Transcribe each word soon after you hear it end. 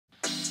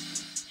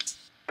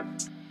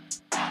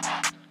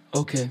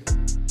Okay.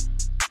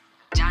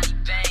 Johnny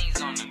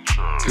Bangs on the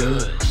track.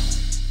 Good.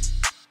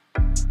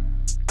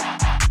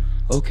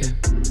 Okay.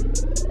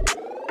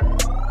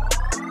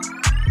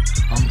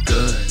 I'm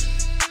good.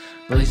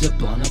 Blaze a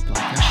blunt up like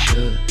I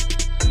should.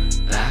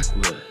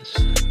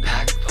 Backwoods,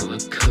 pack full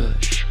of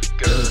kush.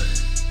 Good.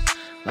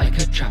 Like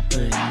a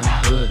chopper in the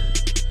hood.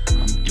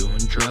 I'm doing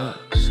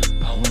drugs,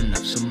 pulling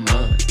up some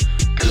mud.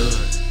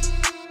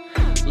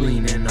 Good.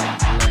 Leaning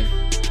off life.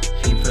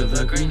 Aim for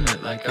the green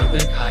lit like a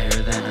bit higher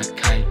than a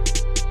kite.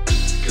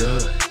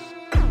 Good.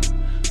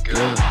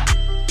 Good.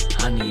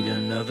 I need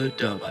another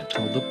dub. I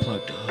told the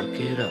plug to hook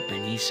it up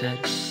and he said,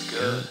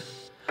 good.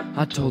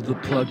 I told the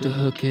plug to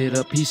hook it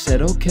up, he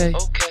said, okay.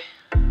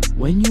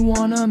 When you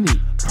wanna meet,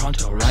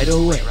 pronto right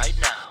away. Right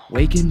now.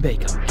 Wake and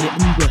bake, I'm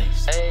getting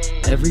blazed.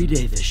 Hey. Every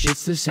day the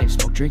shit's the same.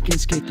 Smoke, drink, and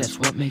skate, that's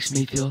what makes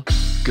me feel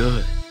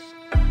good.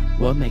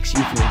 What makes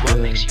you feel good? What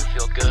makes you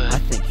feel good? I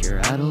think you're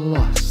at a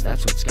loss,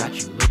 that's what's got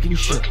you looking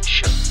shook.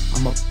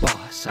 I'm a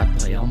boss, I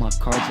play all my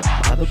cards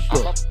up by the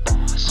book.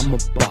 I'm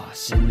a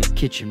boss in the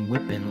kitchen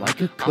whipping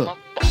like a cook.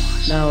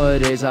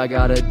 Nowadays I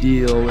gotta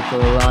deal with a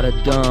lot of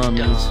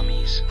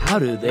dummies. How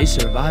do they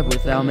survive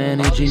without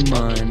managing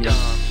money?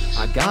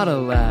 I gotta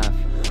laugh,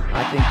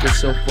 I think it's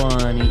so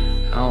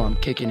funny. Oh, I'm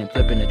kicking and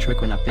flipping a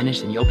trick when I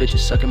finish and yo bitch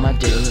is sucking my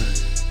dick.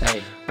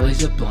 Hey,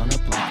 blaze a blunt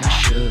up like I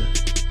should.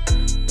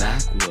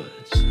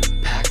 Backwoods,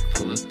 pack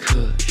full of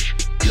kush.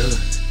 Good,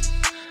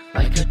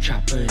 like a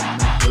chopper in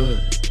the hood.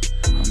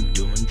 I'm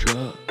doing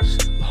drugs,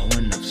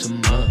 pulling up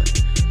some mud.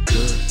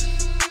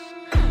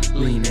 Good,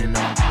 leaning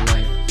off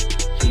life.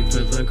 Aim for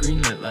the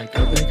green lit like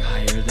a bit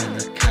higher than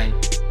a kite.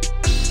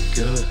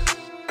 Good,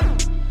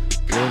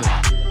 good.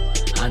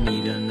 I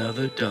need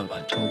another dub.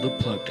 I told the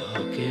plug to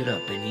hook it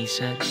up and he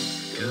said,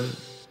 good.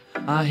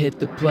 I hit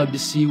the plug to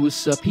see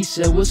what's up, he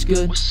said, what's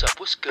good? What's up,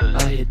 what's good?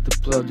 I hit the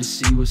plug to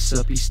see what's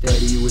up, he's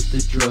steady with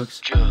the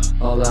drugs.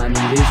 All I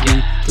need is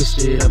weed, twist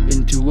it up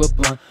into a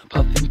blunt,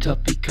 puffin'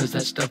 tough because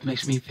that stuff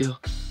makes me feel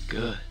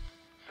good.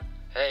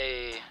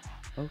 Hey.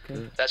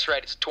 Okay. That's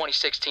right, it's a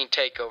 2016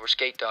 Takeover,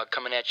 SkateDogg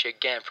coming at you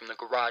again from the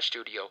garage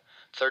studio,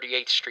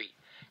 38th Street.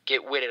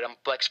 Get with it, I'm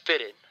flex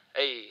fitted.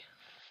 Hey.